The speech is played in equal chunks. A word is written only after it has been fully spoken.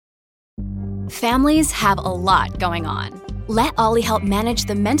Families have a lot going on. Let Ollie help manage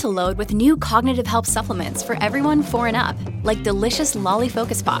the mental load with new cognitive help supplements for everyone 4 and up, like delicious Lolly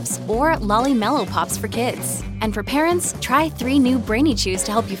Focus Pops or Lolly Mellow Pops for kids. And for parents, try 3 new Brainy Chews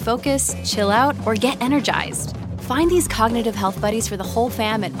to help you focus, chill out, or get energized. Find these cognitive health buddies for the whole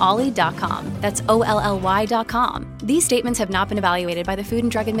fam at ollie.com. That's OLLY.com. These statements have not been evaluated by the Food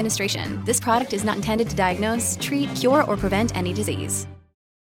and Drug Administration. This product is not intended to diagnose, treat, cure, or prevent any disease.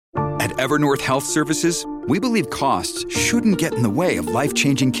 At Evernorth Health Services, we believe costs shouldn't get in the way of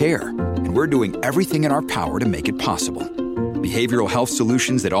life-changing care, and we're doing everything in our power to make it possible. Behavioral health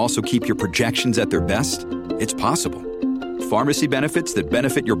solutions that also keep your projections at their best? It's possible. Pharmacy benefits that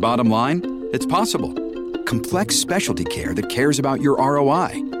benefit your bottom line? It's possible. Complex specialty care that cares about your ROI?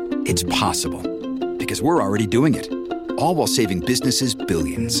 It's possible. Because we're already doing it. All while saving businesses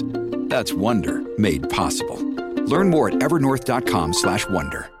billions. That's Wonder made possible. Learn more at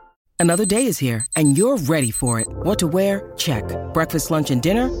evernorth.com/wonder. Another day is here, and you're ready for it. What to wear? Check. Breakfast, lunch, and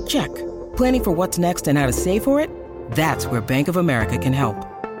dinner? Check. Planning for what's next and how to save for it? That's where Bank of America can help.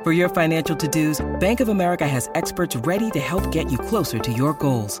 For your financial to-dos, Bank of America has experts ready to help get you closer to your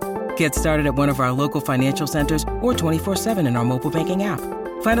goals. Get started at one of our local financial centers or 24/7 in our mobile banking app.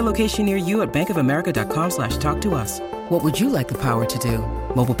 Find a location near you at bankofamerica.com/talktous. What would you like the power to do?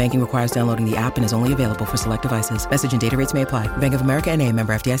 Mobile banking requires downloading the app and is only available for select devices. Message and data rates may apply. Bank of America N.A.,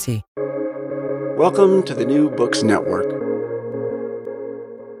 member FDIC. Welcome to the New Books Network.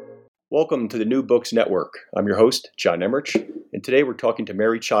 Welcome to the New Books Network. I'm your host, John Emmerich, and today we're talking to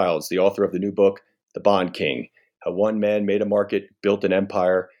Mary Childs, the author of the new book, The Bond King, How One Man Made a Market, Built an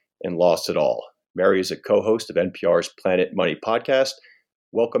Empire, and Lost It All. Mary is a co-host of NPR's Planet Money podcast.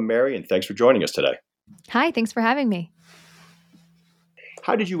 Welcome, Mary, and thanks for joining us today. Hi, thanks for having me.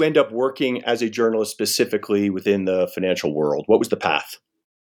 How did you end up working as a journalist specifically within the financial world? What was the path?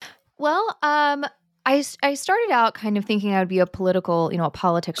 Well, I started out kind of thinking I would be a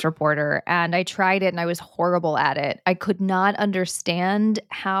politics reporter, and I tried it and I was horrible at it. I could not understand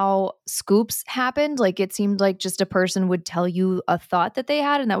how scoops happened. Like, it seemed like just a person would tell you a thought that they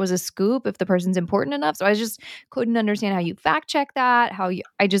had, and that was a scoop if the person's important enough. So I just couldn't understand how you fact check that,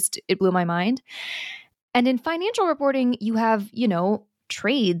 it blew my mind. And in financial reporting, you have,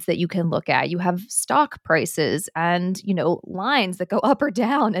 trades that you can look at. You have stock prices and, lines that go up or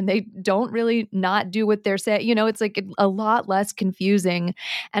down, and they don't really not do what they're saying. It's like a lot less confusing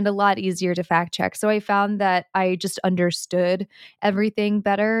and a lot easier to fact check. So I found that I just understood everything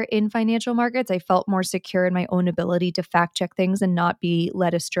better in financial markets. I felt more secure in my own ability to fact check things and not be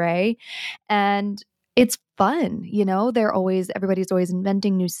led astray. And it's fun, everybody's always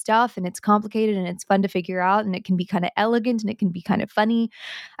inventing new stuff, and it's complicated and it's fun to figure out, and it can be kind of elegant and it can be kind of funny.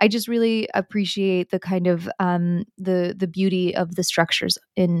 I just really appreciate the kind of the beauty of the structures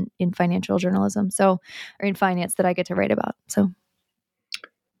in financial journalism, or in finance that I get to write about.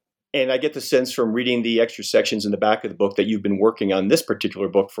 And I get the sense from reading the extra sections in the back of the book that you've been working on this particular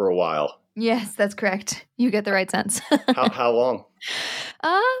book for a while. Yes, that's correct. You get the right sense. How long?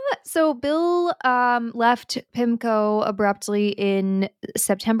 So Bill left PIMCO abruptly in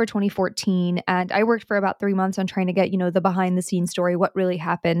September 2014, and I worked for about 3 months on trying to get, the behind the scenes story, what really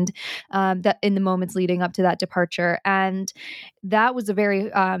happened that in the moments leading up to that departure. And that was a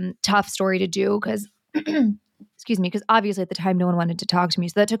very tough story to do because because obviously at the time no one wanted to talk to me.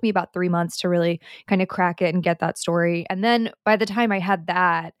 So that took me about 3 months to really kind of crack it and get that story. And then by the time I had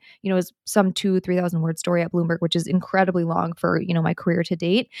that, it was some 2,000-3,000 word story at Bloomberg, which is incredibly long for, my career to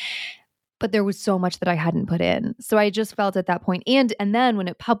date. But there was so much that I hadn't put in. So I just felt at that point, and then when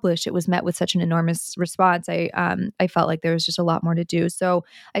it published, it was met with such an enormous response. I felt like there was just a lot more to do. So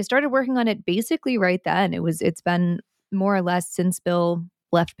I started working on it basically right then. It's been more or less since Bill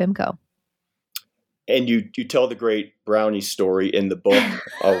left PIMCO. And you tell the great Brownie story in the book.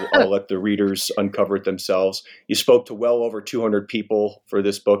 I'll let the readers uncover it themselves. You spoke to well over 200 people for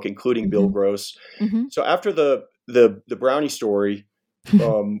this book, including Bill Gross. Mm-hmm. So after the Brownie story,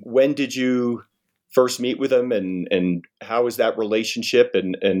 when did you first meet with him, and how is that relationship,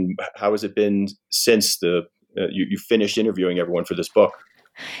 and how has it been since you finished interviewing everyone for this book?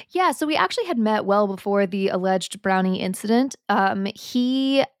 Yeah, so we actually had met well before the alleged Brownie incident.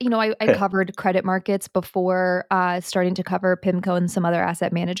 I covered credit markets before starting to cover PIMCO and some other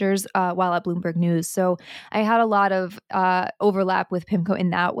asset managers while at Bloomberg News. So I had a lot of overlap with PIMCO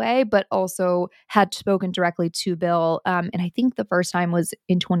in that way, but also had spoken directly to Bill. And I think the first time was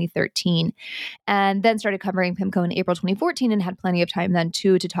in 2013, and then started covering PIMCO in April 2014 and had plenty of time then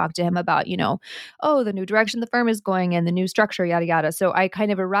too to talk to him about, the new direction the firm is going in, the new structure, yada, yada. So I kind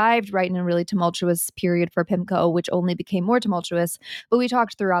kind of arrived right in a really tumultuous period for PIMCO, which only became more tumultuous. But we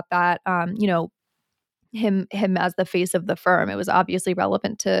talked throughout that, him as the face of the firm. It was obviously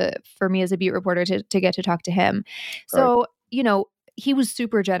relevant for me as a beat reporter to get to talk to him. So, he was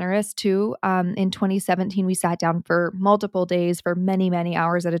super generous too. In 2017, we sat down for multiple days for many, many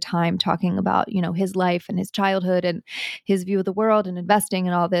hours at a time talking about, his life and his childhood and his view of the world and investing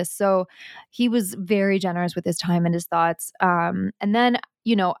and all this. So he was very generous with his time and his thoughts. And then,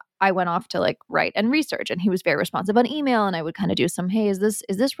 I went off to like write and research, and he was very responsive on email, and I would kind of do some, hey, is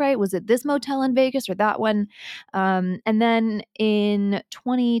this right? Was it this motel in Vegas or that one? And then in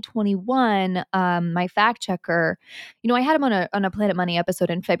 2021, my fact checker, I had him on a Planet Money episode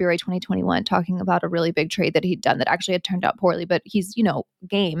in February 2021 talking about a really big trade that he'd done that actually had turned out poorly, but he's,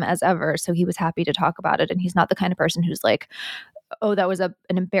 game as ever. So he was happy to talk about it. And he's not the kind of person who's like, oh, that was an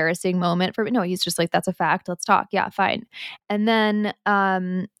embarrassing moment for me. No, he's just like, that's a fact. Let's talk. Yeah, fine. And then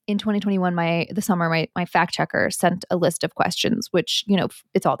in 2021, the summer, my fact checker sent a list of questions, which,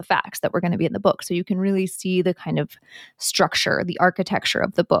 it's all the facts that were going to be in the book. So you can really see the kind of structure, the architecture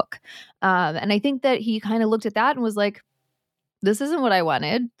of the book. And I think that he kind of looked at that and was like, this isn't what I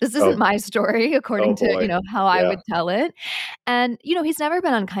wanted. This isn't my story, according to, how I would tell it. And, he's never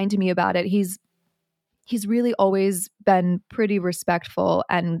been unkind to me about it. He's really always been pretty respectful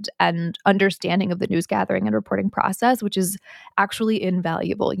and understanding of the news gathering and reporting process, which is actually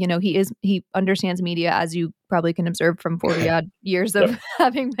invaluable. He understands media, as you probably can observe from 40 odd years of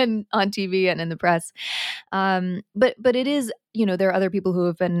having been on TV and in the press. But it is, there are other people who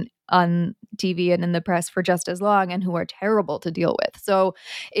have been on TV and in the press for just as long and who are terrible to deal with. So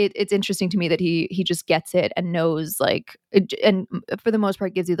it's interesting to me that he just gets it and knows, and for the most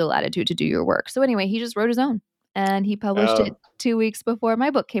part gives you the latitude to do your work. So anyway, he just wrote his own, and he published it 2 weeks before my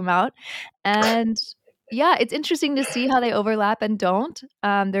book came out. And yeah, it's interesting to see how they overlap and don't.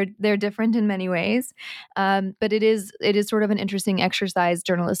 They're different in many ways, but it is sort of an interesting exercise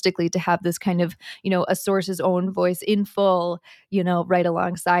journalistically to have this kind of a source's own voice in full, right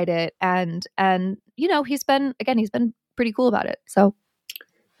alongside it. And he's been pretty cool about it. So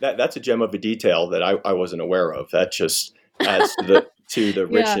that's a gem of a detail that I wasn't aware of. That just adds to the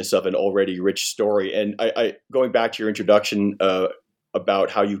richness of an already rich story. And I going back to your introduction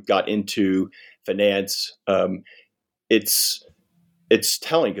about how you got into finance, it's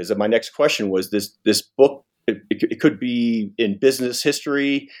telling, because my next question was this book. It could be in business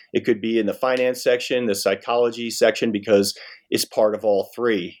history, it could be in the finance section, the psychology section, because it's part of all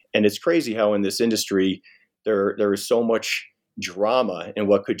three. And it's crazy how in this industry there is so much drama in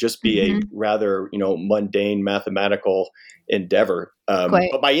what could just be a rather mundane mathematical endeavor.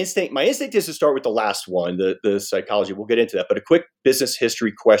 But my instinct is to start with the last one, the psychology. We'll get into that. But a quick business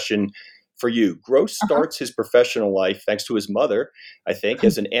history question for you. Gross starts his professional life, thanks to his mother, I think,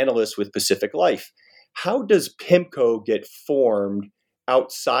 as an analyst with Pacific Life. How does PIMCO get formed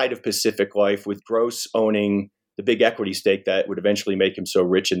outside of Pacific Life, with Gross owning the big equity stake that would eventually make him so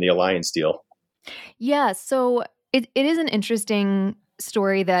rich in the Alliance deal? Yeah, so it is an interesting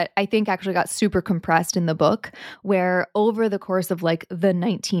story that I think actually got super compressed in the book, where over the course of like the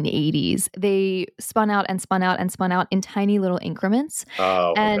 1980s, they spun out and spun out and spun out in tiny little increments.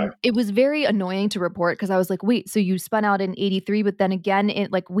 And it was very annoying to report, because I was like, wait, so you spun out in 83, but then again,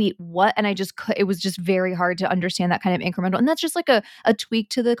 wait, what? And it was just very hard to understand that kind of incremental. And that's just like a tweak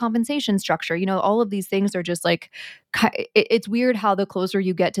to the compensation structure. All of these things are just like, it's weird how the closer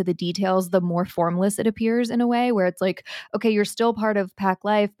you get to the details, the more formless it appears, in a way where it's like, okay, you're still part of Pac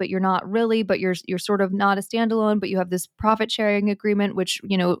Life, but you're not really, but you're sort of not a standalone, but you have this profit sharing agreement, which,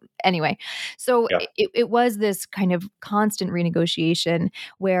 anyway. So it was this kind of constant renegotiation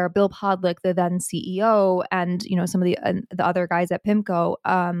where Bill Podlick, the then CEO, and, some of the other guys at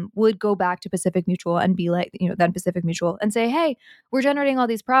PIMCO would go back to Pacific Mutual and be like, then Pacific Mutual, and say, hey, we're generating all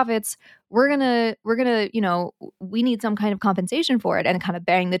these profits. We're gonna, we need some kind of compensation for it, and kind of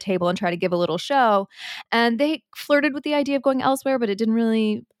bang the table and try to give a little show. And they flirted with the idea of going elsewhere, but it didn't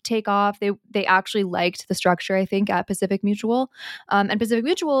really take off. They actually liked the structure, I think, at Pacific Mutual. And Pacific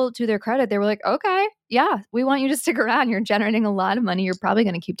Mutual, to their credit, they were like, okay, yeah, we want you to stick around. You're generating a lot of money. You're probably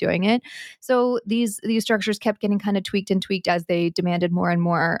going to keep doing it. So these structures kept getting kind of tweaked and tweaked as they demanded more and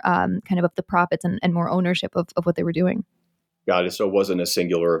more kind of the profits and more ownership of what they were doing. Got it. So it wasn't a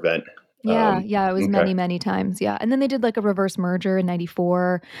singular event. Yeah, it was many, many times. Yeah. And then they did like a reverse merger in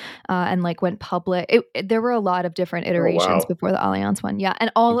 94 and like went public. There were a lot of different iterations before the Allianz one. Yeah.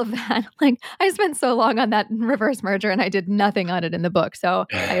 And all of that, like I spent so long on that reverse merger and I did nothing on it in the book. So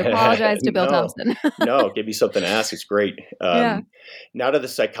I apologize to Bill Thompson. No, give me something to ask. It's great. Now to the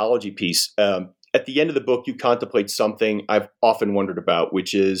psychology piece. at the end of the book, you contemplate something I've often wondered about,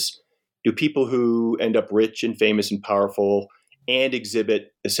 which is, do people who end up rich and famous and powerful and exhibit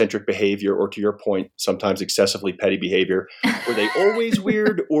eccentric behavior, or to your point, sometimes excessively petty behavior, were they always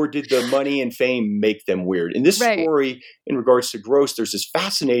weird, or did the money and fame make them weird? In this story, in regards to Gross, there's this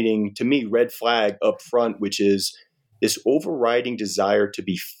fascinating, to me, red flag up front, which is this overriding desire to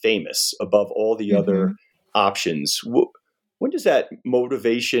be famous above all the other options. When does that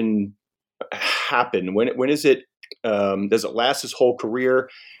motivation happen? When is it? Does it last his whole career?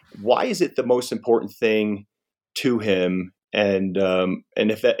 Why is it the most important thing to him? And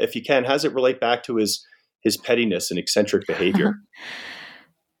if you can, how does it relate back to his pettiness and eccentric behavior?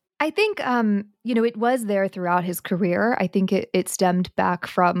 I think it was there throughout his career. I think it stemmed back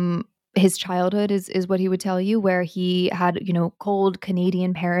from his childhood is what he would tell you, where he had, cold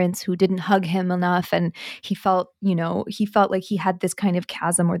Canadian parents who didn't hug him enough. And he felt like he had this kind of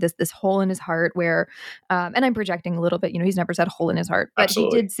chasm, or this hole in his heart where, and I'm projecting a little bit, he's never said hole in his heart, but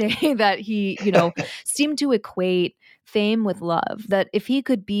Absolutely. He did say that he, seemed to equate fame with love, that if he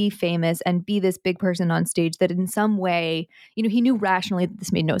could be famous and be this big person on stage, that in some way, he knew rationally that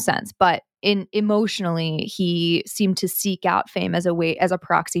this made no sense, but emotionally, he seemed to seek out fame as a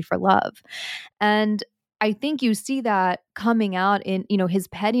proxy for love. And I think you see that coming out in, his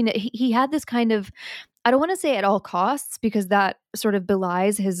pettiness. He had this kind of, I don't want to say at all costs, because that sort of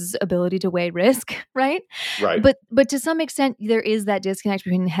belies his ability to weigh risk, right? Right. But to some extent, there is that disconnect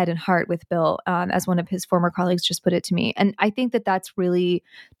between head and heart with Bill, as one of his former colleagues just put it to me. And I think that that's really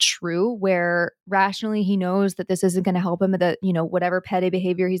true, where rationally he knows that this isn't going to help him, that, whatever petty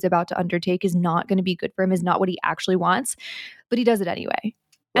behavior he's about to undertake is not going to be good for him, is not what he actually wants, but he does it anyway.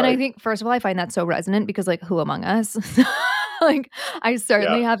 And I think, first of all, I find that so resonant, because who among us? I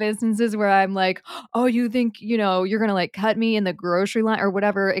certainly have instances where I'm like, oh, you think, you're going to cut me in the grocery line or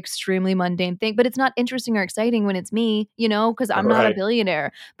whatever extremely mundane thing. But it's not interesting or exciting when it's me, because I'm not a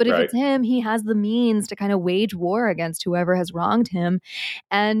billionaire. But if it's him, he has the means to kind of wage war against whoever has wronged him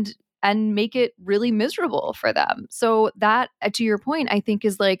and make it really miserable for them. So that, to your point, I think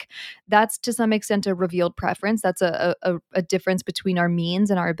is that's to some extent a revealed preference. That's a difference between our means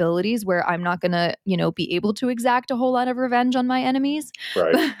and our abilities, where I'm not going to, be able to exact a whole lot of revenge on my enemies.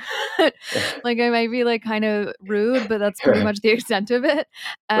 Right. I might be kind of rude, but that's pretty much the extent of it.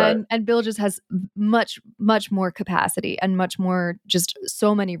 And Bill just has much, much more capacity and much more, just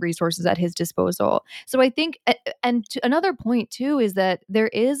so many resources at his disposal. So I think, and to another point too, is that there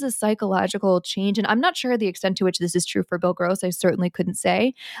is a psychological change, and I'm not sure the extent to which this is true for Bill Gross. I certainly couldn't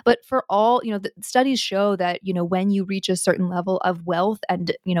say, but for all, the studies show that, when you reach a certain level of wealth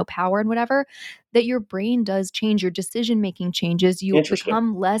and, power and whatever, that your brain does change, your decision-making changes, you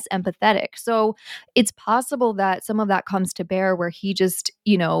become less empathetic. So it's possible that some of that comes to bear, where he just,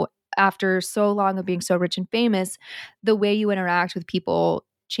 after so long of being so rich and famous, the way you interact with people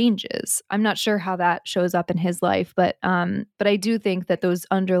changes. I'm not sure how that shows up in his life, but I do think that those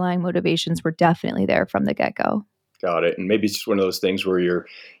underlying motivations were definitely there from the get-go. Got it. And maybe it's just one of those things where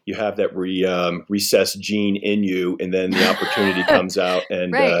you have that recessed gene in you, and then the opportunity comes out,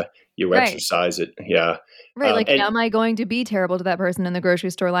 and you exercise it. Yeah. Right. Am I going to be terrible to that person in the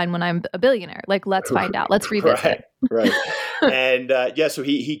grocery store line when I'm a billionaire? Let's find out. Let's revisit. Right. And so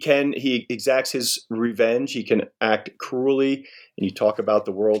he exacts his revenge. He can act cruelly. And you talk about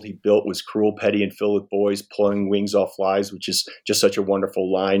the world he built was cruel, petty, and filled with boys pulling wings off flies, which is just such a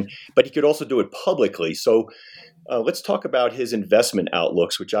wonderful line. But he could also do it publicly. So let's talk about his investment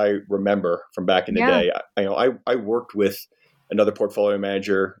outlooks, which I remember from back in the day. I worked with another portfolio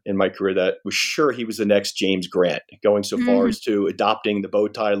manager in my career that was sure he was the next James Grant, going so far as to adopting the bow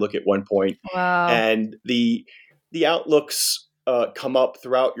tie look at one point. Wow. And the outlooks come up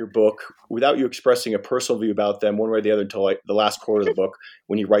throughout your book without you expressing a personal view about them one way or the other until the last quarter of the book,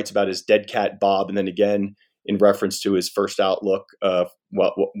 when he writes about his dead cat Bob, and then again in reference to his first outlook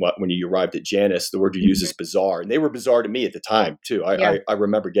when he arrived at Janus. The word you use is bizarre, and they were bizarre to me at the time too. I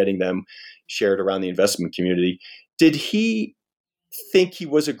remember getting them shared around the investment community. Did he think he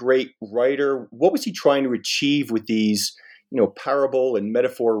was a great writer? What was he trying to achieve with these, parable and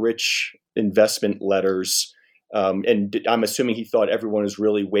metaphor-rich investment letters? And I'm assuming he thought everyone was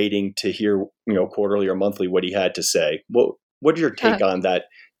really waiting to hear, quarterly or monthly what he had to say. What is your take on that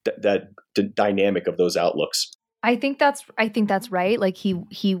dynamic of those outlooks? I think that's right.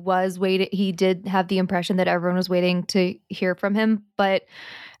 He was waiting. He did have the impression that everyone was waiting to hear from him, but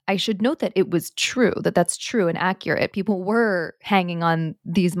I should note that it was true, that that's true and accurate. People were hanging on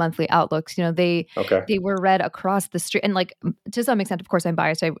these monthly outlooks. They were read across the street. And like, to some extent, of course, I'm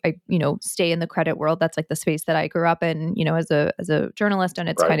biased. I stay in the credit world. That's like the space that I grew up in, as a journalist. And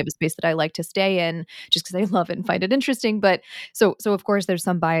it's kind of a space that I like to stay in just because I love it and find it interesting. But so of course there's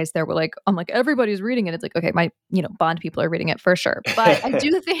some bias there. I'm like, everybody's reading it. It's like, okay, my, bond people are reading it for sure. But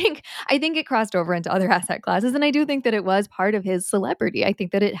I think it crossed over into other asset classes. And I do think that it was part of his celebrity. I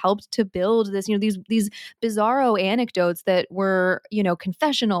think that it helped to build this, these bizarro anecdotes that were,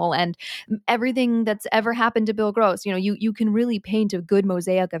 confessional and everything that's ever happened to Bill Gross. You can really paint a good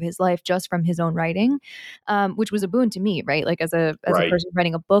mosaic of his life just from his own writing, which was a boon to me, right? Like as a person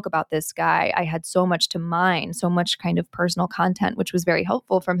writing a book about this guy, I had so much to mine, so much kind of personal content, which was very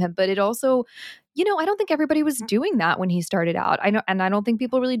helpful from him. But it also, I don't think everybody was doing that when he started out. I know, and I don't think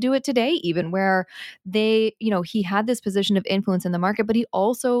people really do it today, even where they, he had this position of influence in the market, but he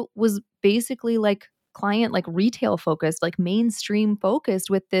also was basically like client, like retail focused, like mainstream focused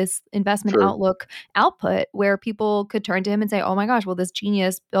with this investment outlook output where people could turn to him and say, oh my gosh, well, this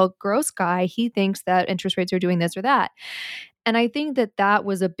genius Bill Gross guy, he thinks that interest rates are doing this or that. And I think that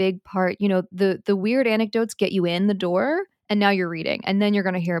was a big part, the weird anecdotes get you in the door. And now you're reading, and then you're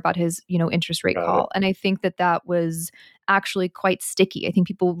going to hear about his, interest rate call. And I think that was actually quite sticky. I think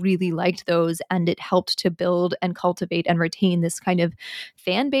people really liked those, and it helped to build and cultivate and retain this kind of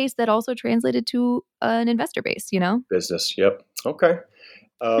fan base that also translated to an investor base, Business. Yep. Okay.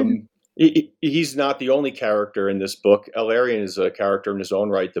 He's not the only character in this book. El-Erian is a character in his own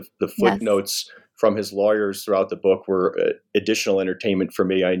right. The footnotes from his lawyers throughout the book were additional entertainment for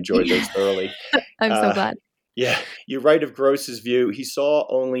me. I enjoyed those thoroughly. I'm so glad. Yeah, you write of Gross's view. He saw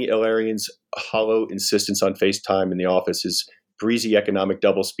only El-Erian's hollow insistence on FaceTime in the office, his breezy economic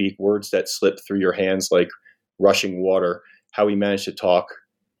doublespeak, words that slip through your hands like rushing water, how he managed to talk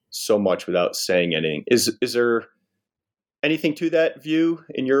so much without saying anything. Is there anything to that view,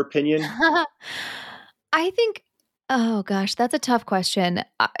 in your opinion? I think, oh gosh, that's a tough question.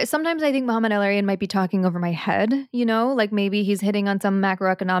 Sometimes I think Mohamed El-Erian might be talking over my head, like maybe he's hitting on some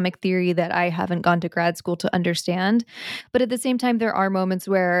macroeconomic theory that I haven't gone to grad school to understand. But at the same time, there are moments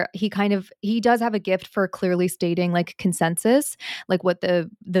where he does have a gift for clearly stating like consensus, like what the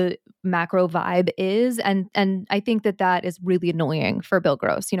macro vibe is. And I think that is really annoying for Bill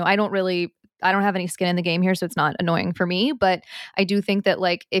Gross. I don't have any skin in the game here, so it's not annoying for me. But I do think that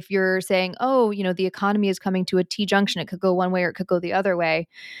like if you're saying, oh, the economy is coming to a T-junction, it could go one way or it could go the other way.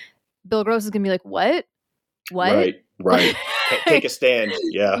 Bill Gross is going to be like, what? Right. Take a stand.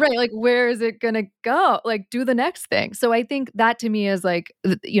 Yeah. Right. Like, where is it going to go? Like, do the next thing. So I think that to me is like,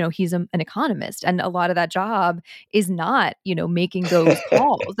 he's an economist, and a lot of that job is not, making those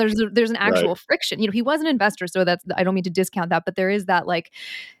calls. There's an actual friction. He was an investor, so I don't mean to discount that, but there is that like,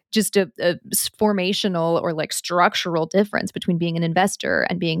 just a formational or like structural difference between being an investor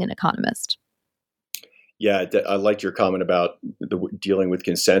and being an economist. Yeah, I liked your comment about dealing with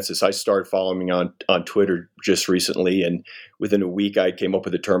consensus. I started following him on Twitter just recently, and within a week I came up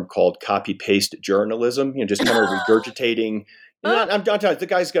with a term called copy-paste journalism, just kind of regurgitating. I'm telling you, the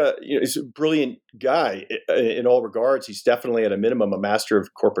guy's he's a brilliant guy in all regards. He's definitely at a minimum a master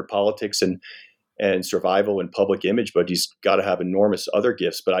of corporate politics and survival and public image, but he's got to have enormous other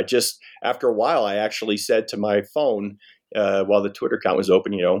gifts. But after a while, I actually said to my phone while the Twitter account was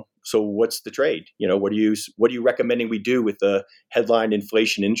open, so what's the trade? What are you recommending we do with the headline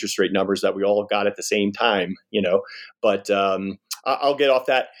inflation interest rate numbers that we all got at the same time? But I'll get off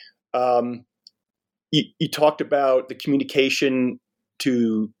that. You talked about the communication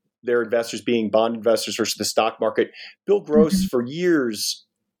to their investors being bond investors versus the stock market. Bill Gross for years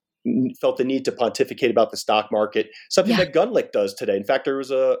felt the need to pontificate about the stock market, something that Gundlach does today. In fact, there was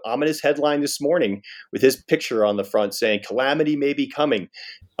a ominous headline this morning with his picture on the front saying calamity may be coming.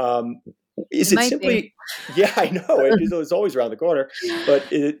 Is it simply, yeah, I know it's always around the corner, but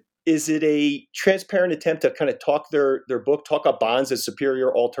is it a transparent attempt to kind of talk their book, talk about bonds as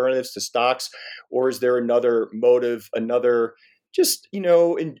superior alternatives to stocks? Or is there another motive, just,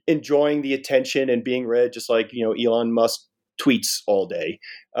 enjoying the attention and being read, just like, Elon Musk tweets all day?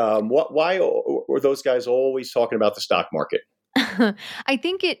 Why are those guys always talking about the stock market? I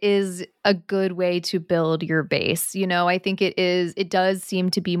think it is a good way to build your base. I think it does seem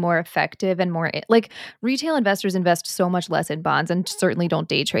to be more effective and more like retail investors invest so much less in bonds and certainly don't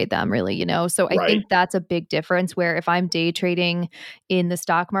day trade them really, So I think that's a big difference where if I'm day trading in the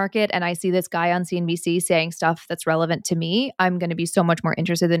stock market and I see this guy on CNBC saying stuff that's relevant to me, I'm going to be so much more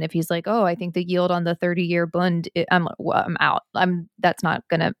interested than if he's like, oh, I think the yield on the 30-year bund, I'm out. That's not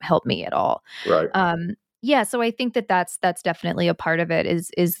going to help me at all. Right. Yeah, so I think that that's definitely a part of it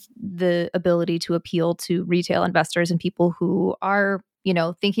is the ability to appeal to retail investors and people who are,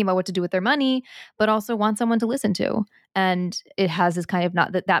 thinking about what to do with their money, but also want someone to listen to. And it has this kind of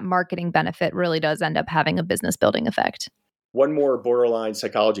not that marketing benefit really does end up having a business building effect. One more borderline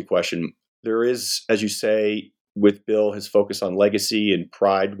psychology question. There is, as you say, with Bill, his focus on legacy and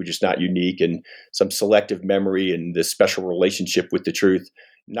pride, which is not unique, and some selective memory and this special relationship with the truth.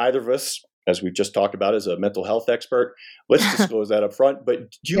 Neither of us, as we've just talked about, is a mental health expert. Let's disclose that up front.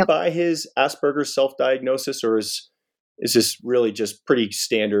 But do you buy his Asperger's self-diagnosis, or is this really just pretty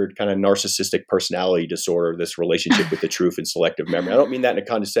standard kind of narcissistic personality disorder, this relationship with the truth and selective memory? I don't mean that in a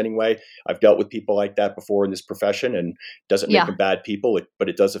condescending way. I've dealt with people like that before in this profession, and it doesn't make them bad people, but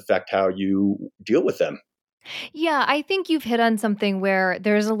it does affect how you deal with them. Yeah, I think you've hit on something where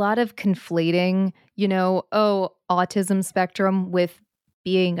there's a lot of conflating, autism spectrum with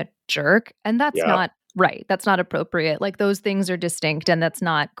being a jerk. And that's not right. That's not appropriate. Like those things are distinct and that's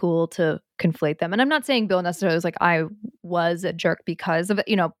not cool to conflate them. And I'm not saying Bill necessarily was like, I was a jerk because of it,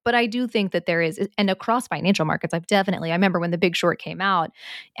 but I do think that there is, and across financial markets, I remember when The Big Short came out,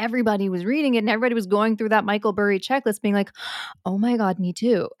 everybody was reading it and everybody was going through that Michael Burry checklist being like, oh my God, me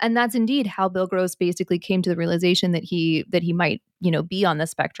too. And that's indeed how Bill Gross basically came to the realization that he might, be on the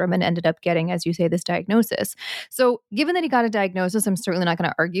spectrum and ended up getting, as you say, this diagnosis. So given that he got a diagnosis, I'm certainly not going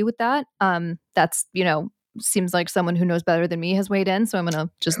to argue with that. That's, seems like someone who knows better than me has weighed in. So I'm going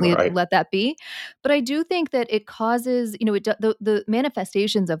to just let that be. But I do think that it causes, the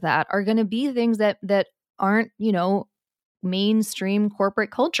manifestations of that are going to be things that aren't, mainstream corporate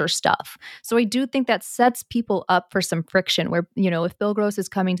culture stuff. So I do think that sets people up for some friction where, if Bill Gross is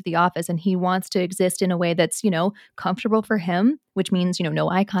coming to the office and he wants to exist in a way that's, comfortable for him, which means, no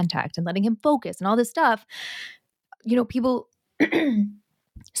eye contact and letting him focus and all this stuff, people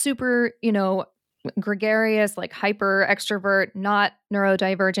super, gregarious, like hyper extrovert, not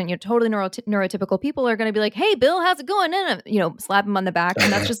neurodivergent, totally neurotypical people are going to be like, hey, Bill, how's it going? And, slap him on the back.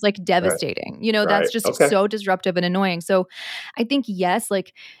 And that's just like devastating. That's just so disruptive and annoying. So I think, yes,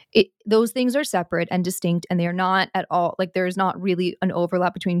 like those things are separate and distinct and they're not at all, like there's not really an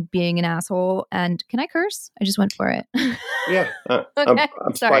overlap between being an asshole and, can I curse? I just went for it. Yeah. Okay.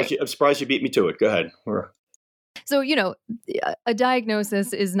 I'm surprised you beat me to it. Go ahead. So, a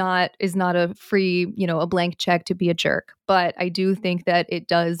diagnosis is not a free, a blank check to be a jerk. But I do think that it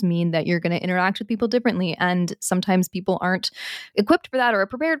does mean that you're going to interact with people differently. And sometimes people aren't equipped for that or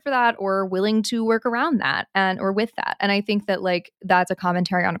prepared for that or willing to work around that or with that. And I think that like that's a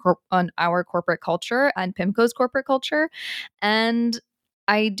commentary on our corporate culture and PIMCO's corporate culture. And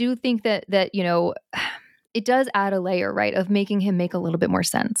I do think that it does add a layer, right, of making him make a little bit more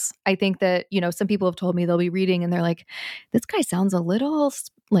sense. I think that, some people have told me they'll be reading and they're like, this guy sounds a little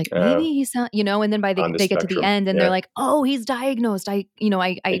like maybe he sounds, and then they get to the end and they're like, oh, he's diagnosed. I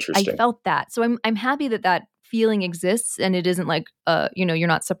felt that. So I'm happy that feeling exists and it isn't like, you're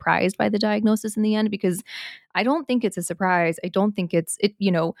not surprised by the diagnosis in the end, because I don't think it's a surprise. I don't think it,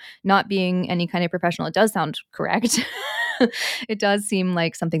 not being any kind of professional, it does sound correct. It does seem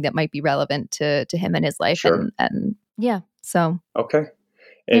like something that might be relevant to him and his life. Sure. And yeah, so. Okay.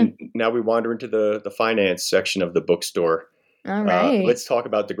 And now we wander into the finance section of the bookstore. All right. Let's talk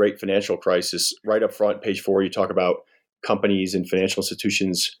about the great financial crisis. Right up front, page 4, you talk about companies and financial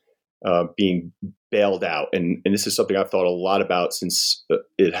institutions being bailed out. And this is something I've thought a lot about since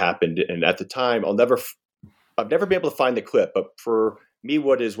it happened. And at the time, I've never been able to find the clip, but for me,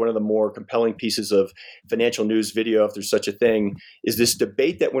 what is one of the more compelling pieces of financial news video, if there's such a thing, is this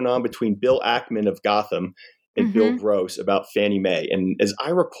debate that went on between Bill Ackman of Gotham and Bill Gross about Fannie Mae. And as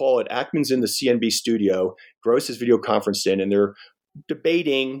I recall it, Ackman's in the CNB studio, Gross is video conferenced in, and they're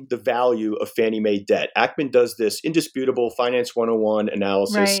debating the value of Fannie Mae debt. Ackman does this indisputable Finance 101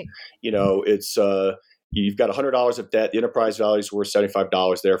 analysis. Right. It's you've got $100 of debt. The enterprise value is worth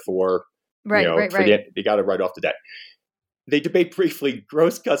 $75. Therefore, they got to write off the debt. They debate briefly.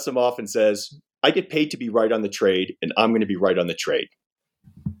 Gross cuts him off and says, I get paid to be right on the trade, and I'm going to be right on the trade,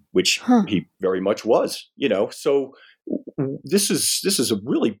 which he very much was, So this is a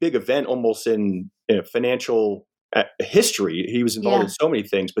really big event almost in financial history. He was involved in so many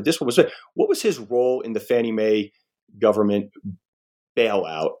things, but this one was it. What was his role in the Fannie Mae government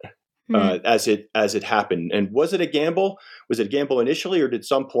bailout as it happened? And was it a gamble? Was it a gamble initially, or did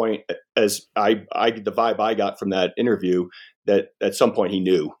some point, as the vibe I got from that interview, that at some point he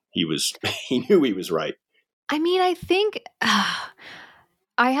knew he was right? I mean, I think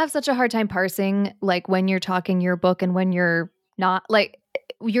I have such a hard time parsing like when you're talking your book and when you're not. Like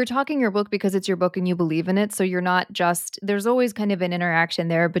you're talking your book because it's your book and you believe in it. So you're not just, there's always kind of an interaction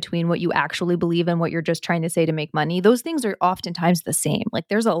there between what you actually believe and what you're just trying to say to make money. Those things are oftentimes the same. Like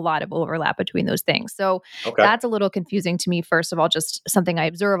there's a lot of overlap between those things. So that's a little confusing to me, first of all, just something I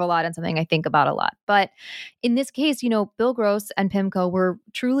observe a lot and something I think about a lot. But in this case, Bill Gross and PIMCO were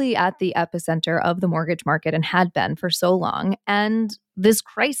truly at the epicenter of the mortgage market and had been for so long. And this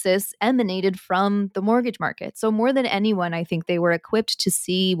crisis emanated from the mortgage market. So more than anyone, I think they were equipped to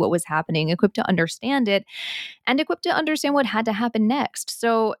see what was happening, equipped to understand it, and equipped to understand what had to happen next.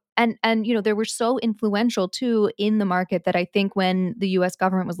 So, and they were so influential too in the market that I think when the US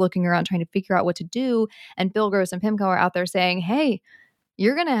government was looking around trying to figure out what to do, and Bill Gross and PIMCO are out there saying, hey,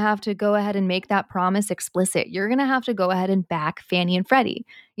 you're going to have to go ahead and make that promise explicit. You're going to have to go ahead and back Fannie and Freddie.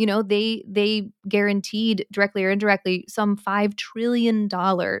 They guaranteed directly or indirectly some $5 trillion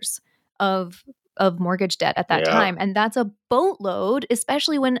of mortgage debt at that time. And that's a boatload,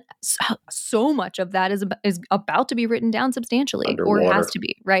 especially when so much of that is about to be written down substantially underwater. Or has to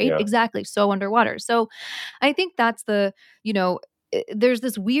be, right? Yeah. Exactly. So underwater. So I think that's there's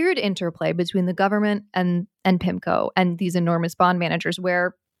this weird interplay between the government and PIMCO and these enormous bond managers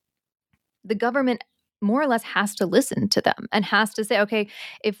where the government more or less has to listen to them and has to say, okay,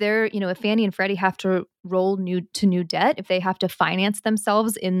 if if Fannie and Freddie have to roll new debt, if they have to finance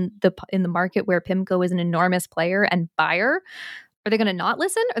themselves in the market where PIMCO is an enormous player and buyer, are they going to not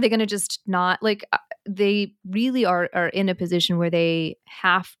listen? Are they going to just not they really are in a position where they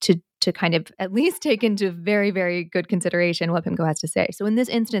have to kind of at least take into very, very good consideration what PIMCO has to say. So in this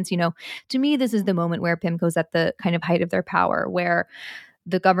instance, to me, this is the moment where PIMCO's at the kind of height of their power, where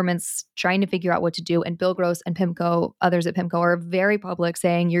the government's trying to figure out what to do. And Bill Gross and PIMCO, others at PIMCO, are very public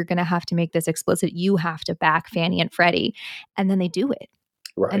saying, you're going to have to make this explicit. You have to back Fannie and Freddie. And then they do it.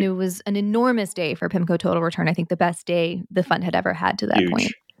 Right. And it was an enormous day for PIMCO Total Return. I think the best day the fund had ever had to that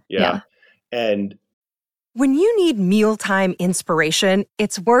point. Yeah. And when you need mealtime inspiration,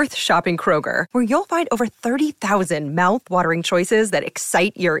 it's worth shopping Kroger, where you'll find over 30,000 mouth-watering choices that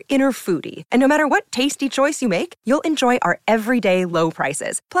excite your inner foodie. And no matter what tasty choice you make, you'll enjoy our everyday low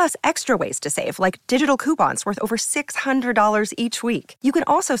prices, plus extra ways to save, like digital coupons worth over $600 each week. You can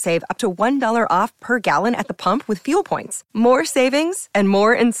also save up to $1 off per gallon at the pump with fuel points. More savings and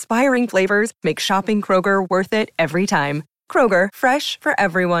more inspiring flavors make shopping Kroger worth it every time. Kroger, fresh for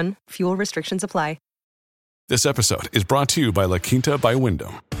everyone. Fuel restrictions apply. This episode is brought to you by La Quinta by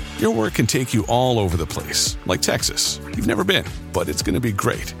Wyndham. Your work can take you all over the place, like Texas. You've never been, but it's going to be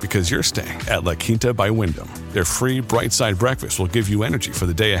great because you're staying at La Quinta by Wyndham. Their free Bright Side breakfast will give you energy for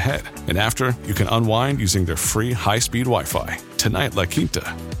the day ahead. And after, you can unwind using their free high-speed Wi-Fi. Tonight, La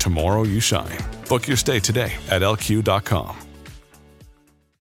Quinta. Tomorrow, you shine. Book your stay today at LQ.com.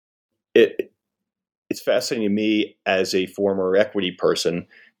 It's fascinating to me as a former equity person.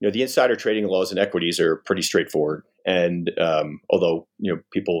 The insider trading laws in equities are pretty straightforward. And although,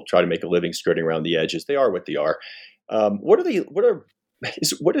 people try to make a living skirting around the edges, they are what they are. What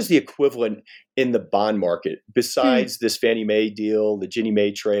is the equivalent in the bond market besides this Fannie Mae deal, the Ginnie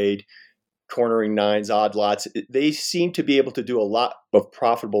Mae trade, cornering nines, odd lots? They seem to be able to do a lot of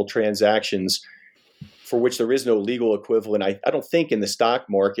profitable transactions for which there is no legal equivalent, I don't think, in the stock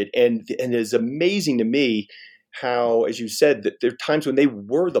market. And it is amazing to me how, as you said, that there are times when they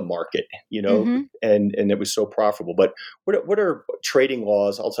were the market, and it was so profitable. But what are trading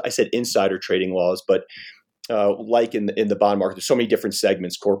laws? Also, I said insider trading laws, but like in the bond market, there's so many different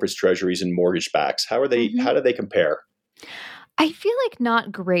segments: corporates, treasuries, and mortgage backs. How are they? How do they compare? I feel like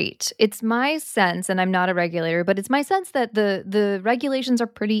not great. It's my sense, and I'm not a regulator, but it's my sense that the regulations are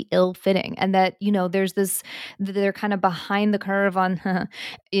pretty ill-fitting, and that there's this, they're kind of behind the curve on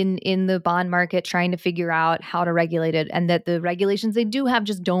in the bond market trying to figure out how to regulate it, and that the regulations they do have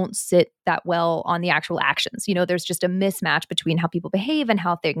just don't sit that well on the actual actions. There's just a mismatch between how people behave and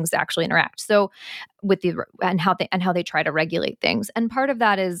how things actually interact. So and how they try to regulate things, and part of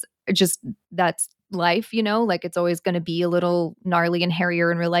that is just that's life, it's always going to be a little gnarly and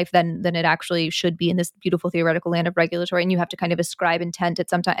hairier in real life than it actually should be in this beautiful theoretical land of regulatory. And you have to kind of ascribe intent at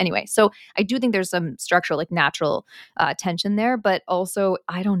some time. Anyway, so I do think there's some structural, natural tension there, but also,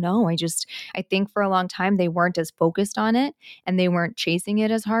 I don't know. I think for a long time, they weren't as focused on it and they weren't chasing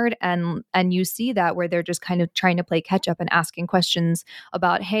it as hard. And you see that where they're just kind of trying to play catch up and asking questions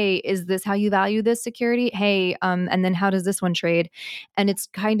about, hey, is this how you value this security? Hey, and then how does this one trade? And it's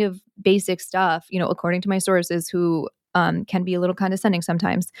kind of basic stuff, according to my sources who can be a little condescending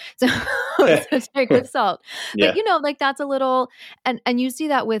sometimes. So take with salt. But, that's a little, and you see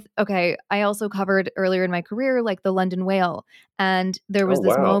that with, I also covered earlier in my career, the London whale. And there was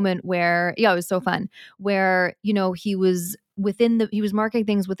this moment where, it was so fun, where, he was he was marking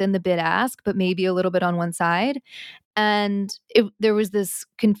things within the bid ask, but maybe a little bit on one side. And there was this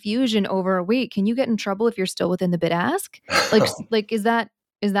confusion over, wait, can you get in trouble if you're still within the bid ask? Like, is that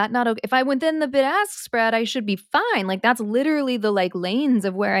not okay? If I'm within the bid ask spread, I should be fine. Like, that's literally the like lanes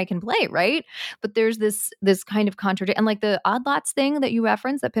of where I can play, right? But there's this kind of contradiction. And like the odd lots thing that you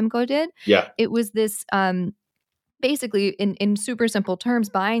referenced that PIMCO did, it was this basically in super simple terms,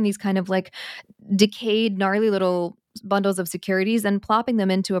 buying these kind of like decayed, gnarly little bundles of securities and plopping them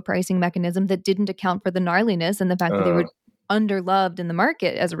into a pricing mechanism that didn't account for the gnarliness and the fact that they were underloved in the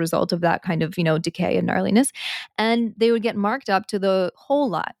market as a result of that kind of, decay and gnarliness. And they would get marked up to the whole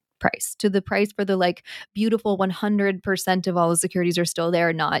lot price, to the price for the like beautiful 100% of all the securities are still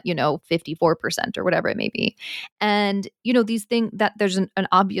there, not, 54% or whatever it may be. And, these things that there's an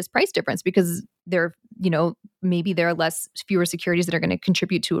obvious price difference because they're, maybe there are fewer securities that are going to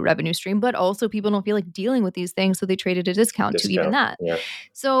contribute to a revenue stream, but also people don't feel like dealing with these things. So they traded a discount to even that. Yeah.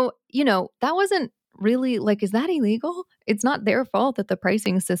 So, that wasn't really like, is that illegal? It's not their fault that the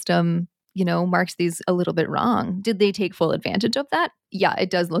pricing system, marks these a little bit wrong. Did they take full advantage of that? Yeah, it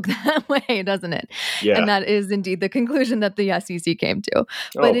does look that way, doesn't it? Yeah. And that is indeed the conclusion that the SEC came to.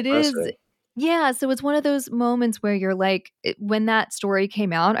 But it is, yeah. So it's one of those moments where you're like, when that story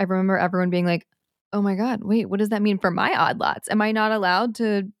came out, I remember everyone being like, oh my God, wait, what does that mean for my odd lots? Am I not allowed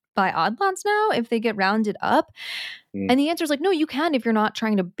to buy odd lots now if they get rounded up? And the answer is like, no, you can if you're not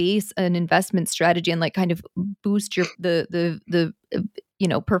trying to base an investment strategy and like kind of boost your the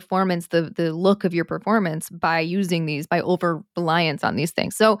performance, the look of your performance by using these, by over reliance on these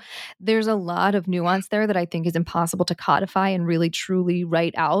things. So there's a lot of nuance there that I think is impossible to codify and really truly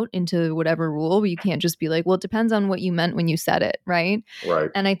write out into whatever rule, where you can't just be like, well, it depends on what you meant when you said it, right? Right.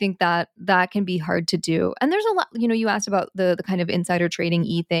 And I think that can be hard to do. And there's a lot, you asked about the kind of insider trading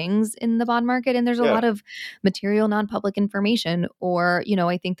things in the bond market, and there's a lot of material non-public information, or,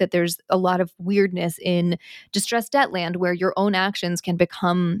 I think that there's a lot of weirdness in distressed debt land where your own actions can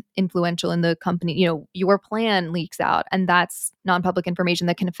become influential in the company. Your plan leaks out, and that's non-public information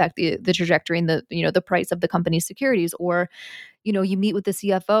that can affect the trajectory and the price of the company's securities. Or, you meet with the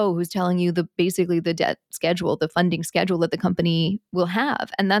CFO who's telling you basically the debt schedule, the funding schedule that the company will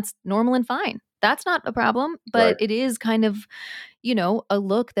have. And that's normal and fine. That's not a problem, but it is kind of, a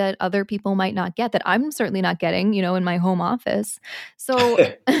look that other people might not get, that I'm certainly not getting, in my home office.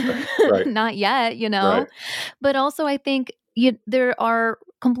 So not yet, but also I think there are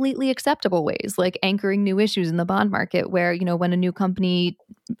completely acceptable ways, like anchoring new issues in the bond market where, when a new company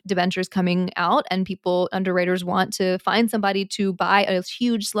debenture is coming out and underwriters want to find somebody to buy a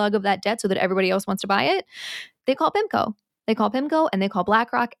huge slug of that debt so that everybody else wants to buy it, they call PIMCO. They call PIMCO and they call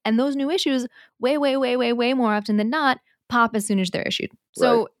BlackRock, and those new issues way more often than not pop as soon as they're issued.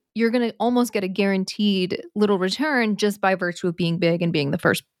 So you're going to almost get a guaranteed little return just by virtue of being big and being the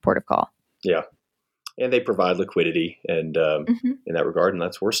first port of call. Yeah. And they provide liquidity and in that regard, and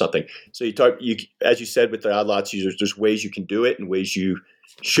that's worth something. So as you said, with the odd lots, there's ways you can do it and ways you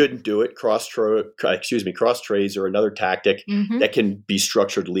shouldn't do it. Cross trades are another tactic that can be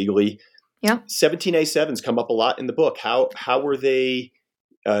structured legally. Yeah, 17A7s come up a lot in the book. How were they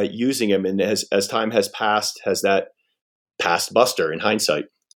using them, and as time has passed, has that passed muster in hindsight?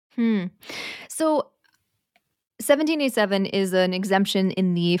 So 17A7 is an exemption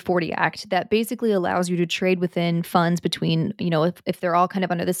in the 40 Act that basically allows you to trade within funds between, if they're all kind of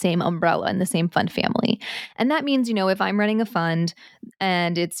under the same umbrella in the same fund family. And that means, if I'm running a fund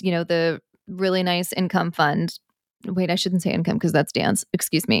and it's, the really nice income fund. Wait, I shouldn't say income because that's Dan's.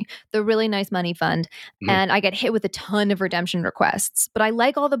 Excuse me. The really nice money fund. And I get hit with a ton of redemption requests. But I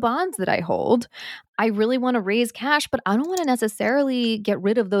like all the bonds that I hold. I really want to raise cash, but I don't want to necessarily get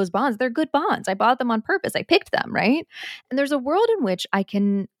rid of those bonds. They're good bonds. I bought them on purpose. I picked them, right? And there's a world in which I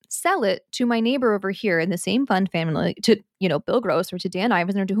can sell it to my neighbor over here in the same fund family, to, Bill Gross or to Dan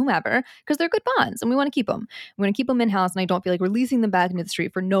Iverson or to whomever, because they're good bonds and we want to keep them. We want to keep them in-house, and I don't feel like releasing them back into the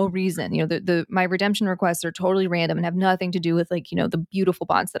street for no reason. My redemption requests are totally random and have nothing to do with the beautiful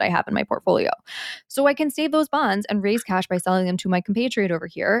bonds that I have in my portfolio. So I can save those bonds and raise cash by selling them to my compatriot over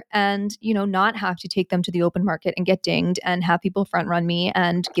here and, not have to take them to the open market and get dinged and have people front run me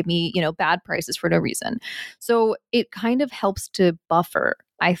and give me, bad prices for no reason. So it kind of helps to buffer,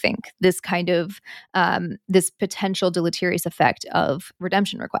 I think, this kind of this potential deleterious effect of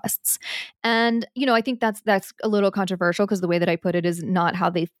redemption requests. And, I think that's a little controversial because the way that I put it is not how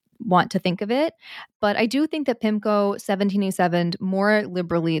they want to think of it. But I do think that PIMCO 17A7 more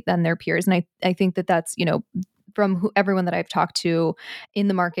liberally than their peers. And I think that that's, from everyone that I've talked to in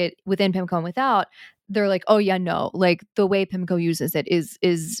the market within PIMCO and without, they're like, oh yeah, no, like the way PIMCO uses it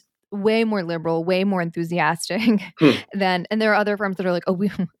is way more liberal, way more enthusiastic than, and there are other firms that are like, oh,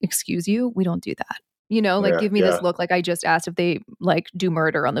 excuse you, we don't do that. Like give me this look like I just asked if they like do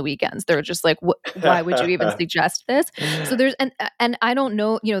murder on the weekends. They're just like, why would you even suggest this? So there's, and I don't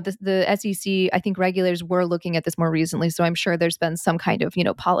know, the SEC, I think regulators were looking at this more recently. So I'm sure there's been some kind of,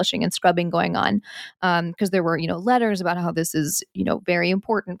 polishing and scrubbing going on, because there were, letters about how this is, very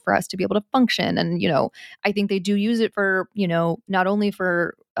important for us to be able to function. And, I think they do use it for, not only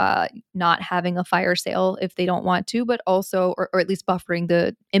for not having a fire sale if they don't want to, but also, or at least buffering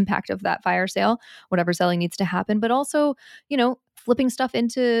the impact of that fire sale, whatever selling needs to happen, but also, flipping stuff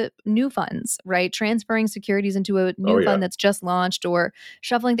into new funds, right? Transferring securities into a new fund that's just launched, or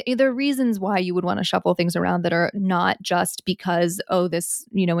shuffling. There are reasons why you would want to shuffle things around that are not just because, oh, this,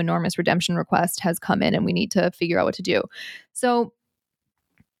 enormous redemption request has come in and we need to figure out what to do. So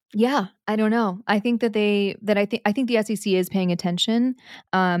yeah, I don't know. I think that I think the SEC is paying attention,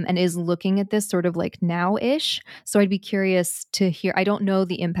 and is looking at this sort of like now-ish. So I'd be curious to hear. I don't know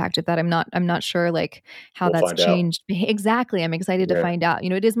the impact of that. I'm not sure like how that's changed. Exactly. I'm excited to find out.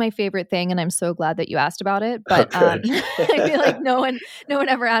 It is my favorite thing, and I'm so glad that you asked about it. But I feel like no one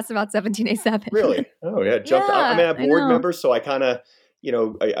ever asked about 17A7. Really? Oh yeah. I'm a board member, so I kind of.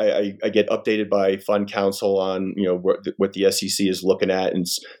 I get updated by fund counsel on, what the SEC is looking at. And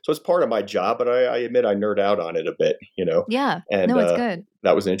so it's part of my job, but I admit I nerd out on it a bit, Yeah. And no, it's good.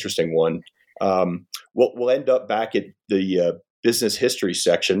 That was an interesting one. We'll end up back at the business history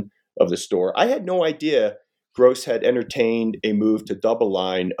section of the store. I had no idea Gross had entertained a move to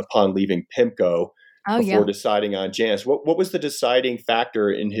DoubleLine upon leaving PIMCO before deciding on Janus. What was the deciding factor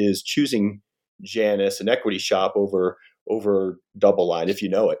in his choosing Janus, an equity shop, over DoubleLine, if you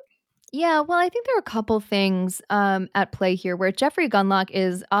know it? Yeah, well, I think there are a couple things at play here, where Jeffrey Gundlach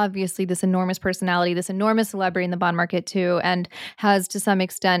is obviously this enormous personality, this enormous celebrity in the bond market too, and has to some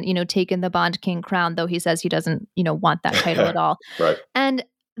extent, taken the bond king crown, though he says he doesn't, want that title at all. Right. And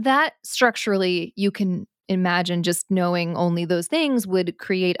that structurally, you can imagine, just knowing only those things would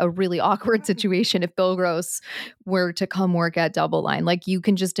create a really awkward situation if Bill Gross were to come work at DoubleLine. Like, you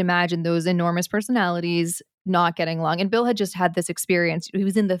can just imagine those enormous personalities not getting along. And Bill had just had this experience. He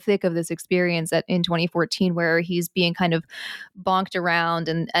was in the thick of this experience in 2014, where he's being kind of bonked around,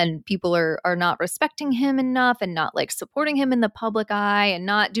 and people are not respecting him enough, and not like supporting him in the public eye, and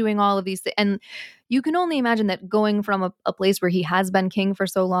not doing all of these things. And you can only imagine that going from a place where he has been king for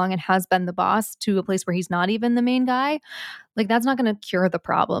so long and has been the boss to a place where he's not even the main guy, like, that's not going to cure the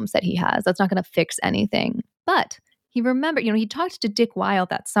problems that he has. That's not going to fix anything. But he remembered, he talked to Dick Weil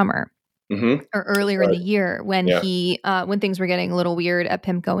that summer. Mm-hmm. Or earlier in the year, when when things were getting a little weird at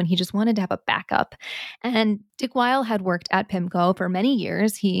PIMCO, and he just wanted to have a backup. And Dick Weil had worked at PIMCO for many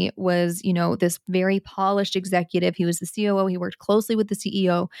years. He was, this very polished executive. He was the COO. He worked closely with the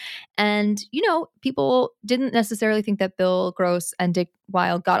CEO. And, people didn't necessarily think that Bill Gross and Dick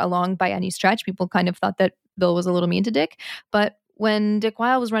Weil got along by any stretch. People kind of thought that Bill was a little mean to Dick. But when Dick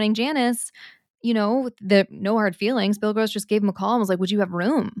Weil was running Janus, no hard feelings. Bill Gross just gave him a call and was like, would you have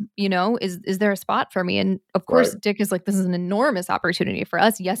room? Is there a spot for me? And of course, Dick is like, this is an enormous opportunity for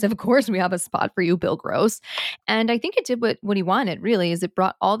us. Yes, of course we have a spot for you, Bill Gross. And I think it did what he wanted, really, is it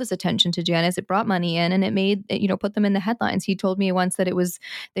brought all this attention to Janus. It brought money in, and it made, put them in the headlines. He told me once that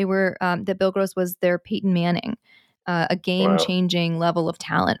that Bill Gross was their Peyton Manning. A game-changing level of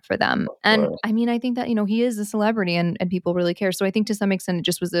talent for them. And I mean, I think that, he is a celebrity, and people really care. So I think to some extent it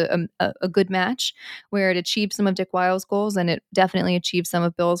just was a good match, where it achieved some of Dick Weil's goals, and it definitely achieved some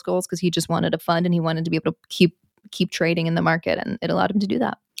of Bill's goals, because he just wanted a fund, and he wanted to be able to keep trading in the market, and it allowed him to do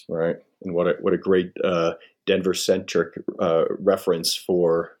that. Right. And what a great Denver-centric reference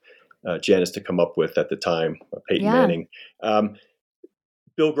for Janus to come up with at the time, Peyton Manning.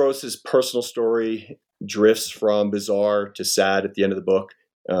 Bill Gross's personal story drifts from bizarre to sad at the end of the book,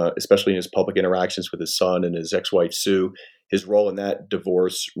 especially in his public interactions with his son and his ex-wife, Sue. His role in that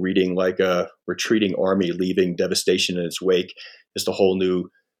divorce, reading like a retreating army leaving devastation in its wake, just a whole new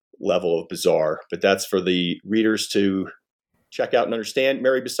level of bizarre. But that's for the readers to check out and understand.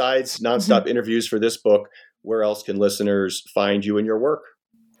 Mary, besides nonstop interviews for this book, where else can listeners find you and your work?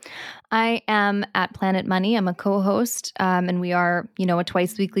 I am at Planet Money. I'm a co-host, and we are, a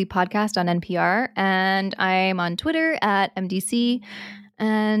twice weekly podcast on NPR. And I'm on Twitter at MDC,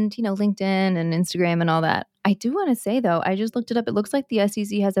 and, LinkedIn and Instagram and all that. I do want to say, though, I just looked it up. It looks like the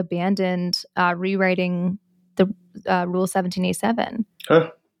SEC has abandoned rewriting the Rule 17A7. Huh?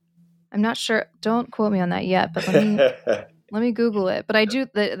 I'm not sure. Don't quote me on that yet, but let me Google it. But I do.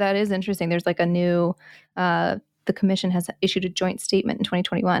 That is interesting. There's like a new. The commission has issued a joint statement in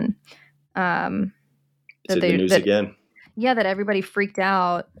 2021. It's in the news again. Yeah, that everybody freaked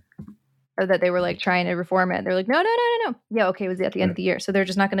out or that they were like trying to reform it. They're like, no. Yeah, okay, it was at the end of the year. So they're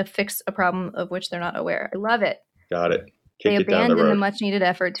just not going to fix a problem of which they're not aware. I love it. Got it. They abandoned the much needed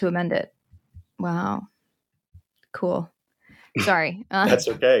effort to amend it. Wow. Cool. Sorry. That's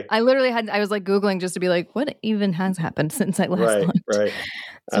okay. I was like Googling just to be like, what even has happened since I last looked? Right.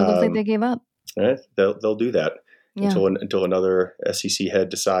 So it looks like they gave up. They'll do that until another SEC head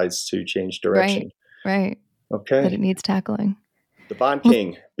decides to change direction. Right. Okay. That it needs tackling. The bond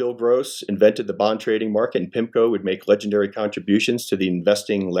king, Bill Gross, invented the bond trading market, and PIMCO would make legendary contributions to the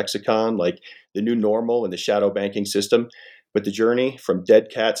investing lexicon like the new normal and the shadow banking system. But the journey from dead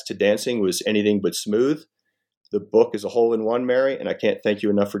cats to dancing was anything but smooth. The book is a hole-in-one, Mary, and I can't thank you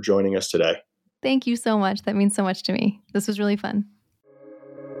enough for joining us today. Thank you so much. That means so much to me. This was really fun.